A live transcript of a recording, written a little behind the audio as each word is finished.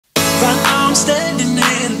Right now I'm standing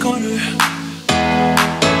in a corner.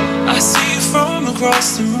 I see you from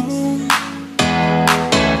across the room.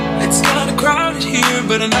 It's kinda crowded here,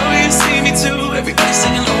 but I know you see me too. Everybody's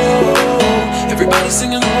singing oh, everybody's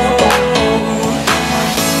singing oh.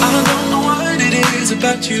 I don't know what it is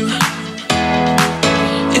about you.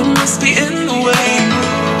 It must be in the way you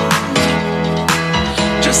move.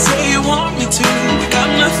 Just say you want me to. We got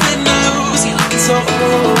nothing to lose. You're looking so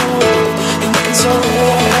old. You're looking so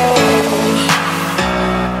old.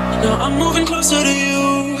 Now I'm moving closer to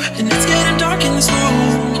you, and it's getting dark in this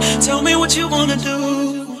room. Tell me what you wanna do.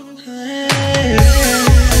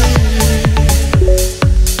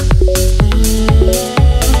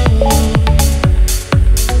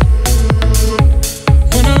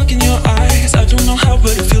 When I look in your eyes, I don't know how,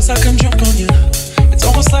 but it feels like I'm drunk on you. It's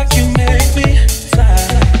almost like you make me fly.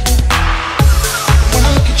 When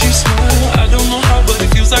I look at you smile, I don't know how, but it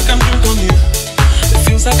feels like I'm drunk on you. It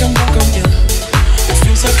feels like I'm drunk on you. It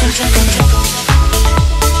feels like I'm drunk on you.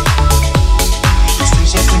 It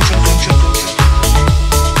feels like I'm drunk on you.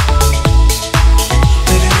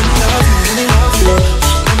 Baby, let me love you, let me love you.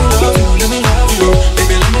 Let me love you, let me love you.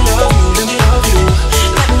 Baby, let me love you, let me love you.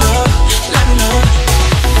 Let me love, let me love.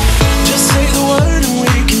 Just say the word and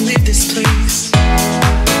we can leave this place.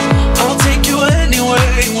 I'll take you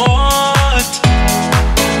anywhere you want.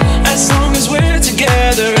 As long as we're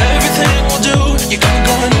together, everything we'll do. You got me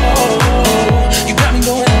going oh, you got me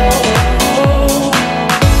going oh.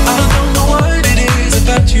 I don't know what it is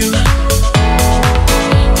about you.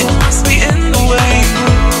 It must be in the way you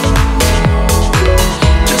move.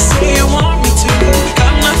 Just say you want me to. We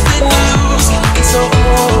got nothing to lose. You're looking so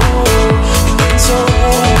old. You're looking so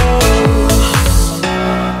old.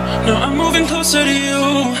 Now I'm moving closer to you,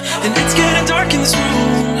 and it's getting dark in this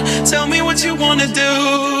room. Tell me what you wanna do.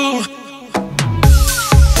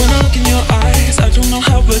 When I look in your eyes, I don't know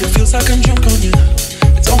how, but it feels like I'm drunk on you.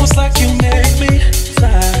 It's almost like you make me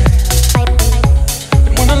fly.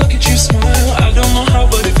 And when I look at you smile, I don't know how,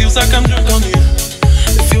 but it feels like I'm drunk on you.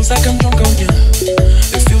 It feels like I'm drunk on you.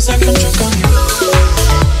 It feels like I'm drunk on you.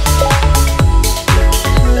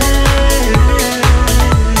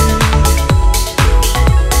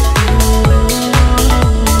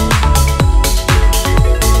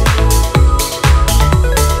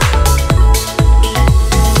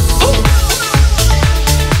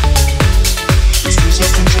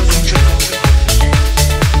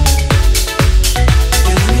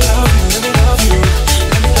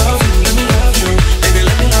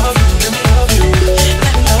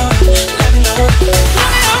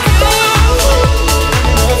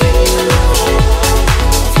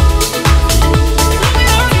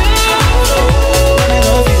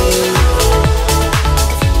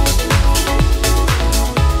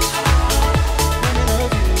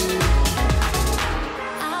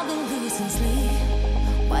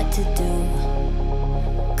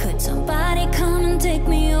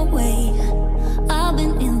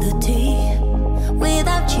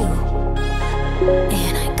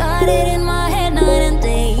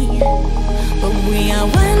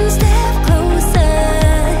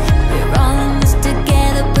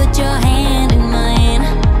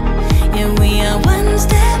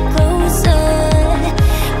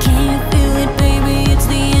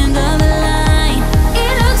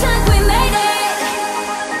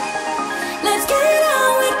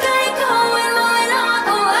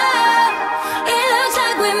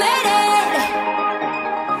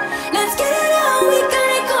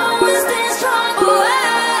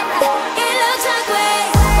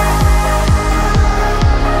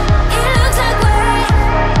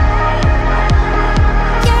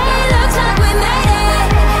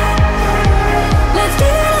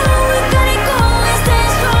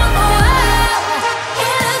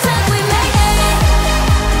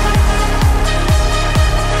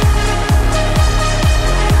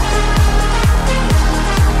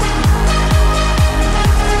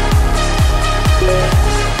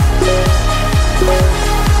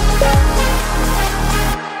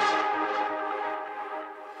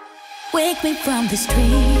 Wake me from this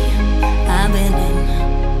dream I've been in.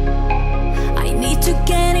 I need to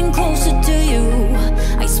get in closer to you.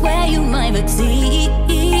 I swear you might succeed.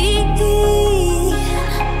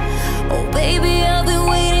 Oh baby, I've been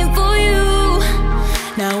waiting for you.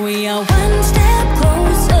 Now we are one step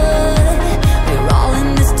closer. We're all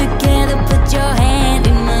in this together. Put your hand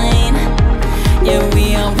in mine. Yeah,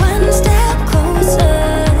 we are one step closer.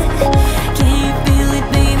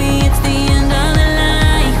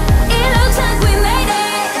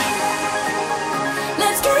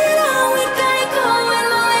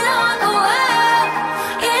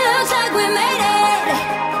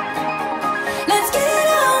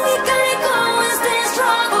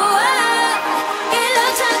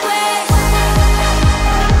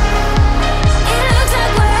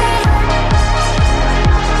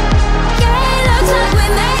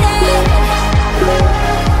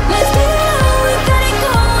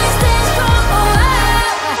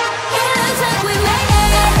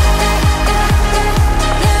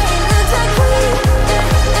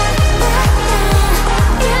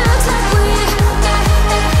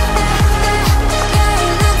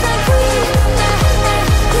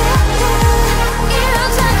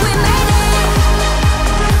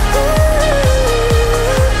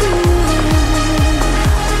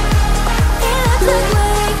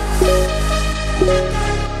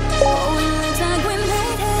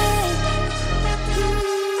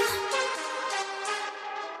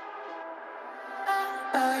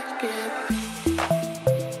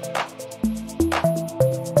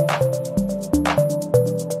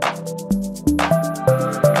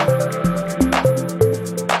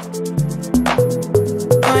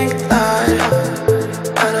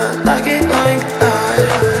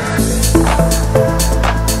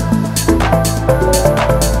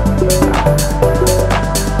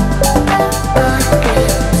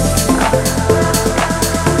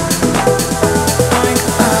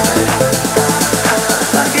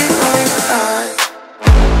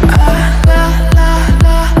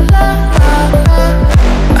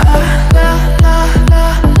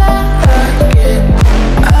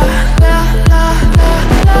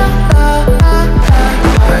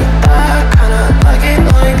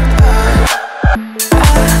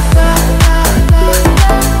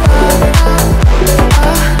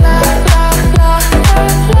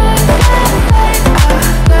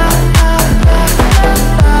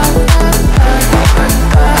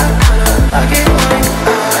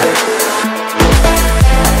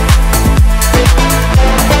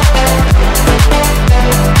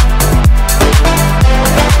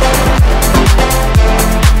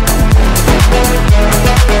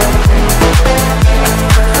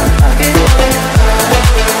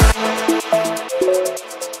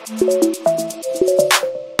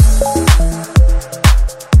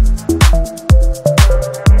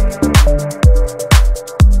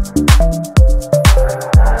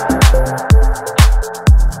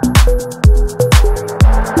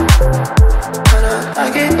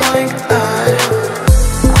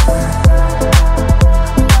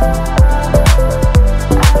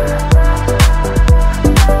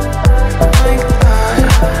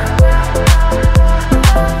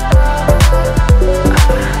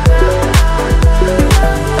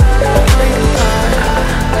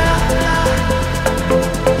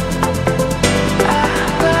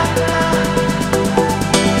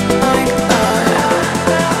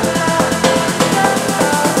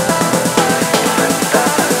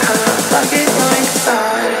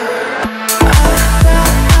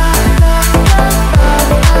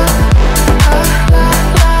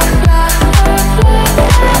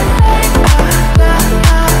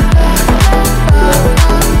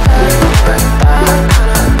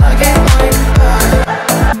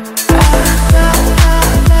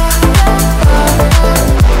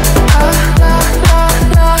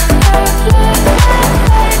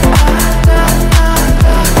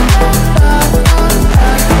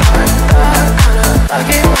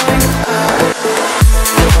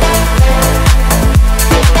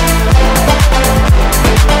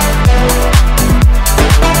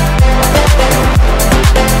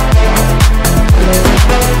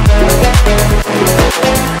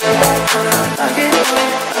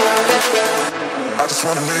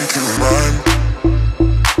 just wanna make you mine,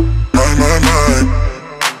 mine, mine, mine,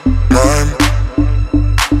 mine,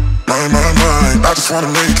 mine, mine, mine. I just wanna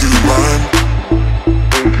make you mine,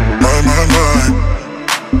 mine, mine, mine,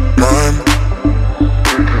 mine,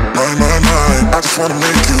 mine, mine, mine. I just wanna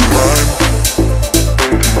make you mine,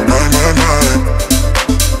 mine, mine, mine,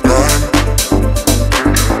 mine,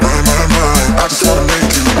 mine, mine, mine. I just wanna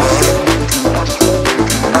make you mine.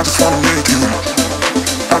 I just wanna make you.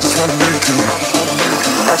 I just wanna make you.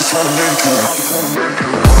 I just wanna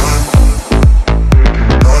make you.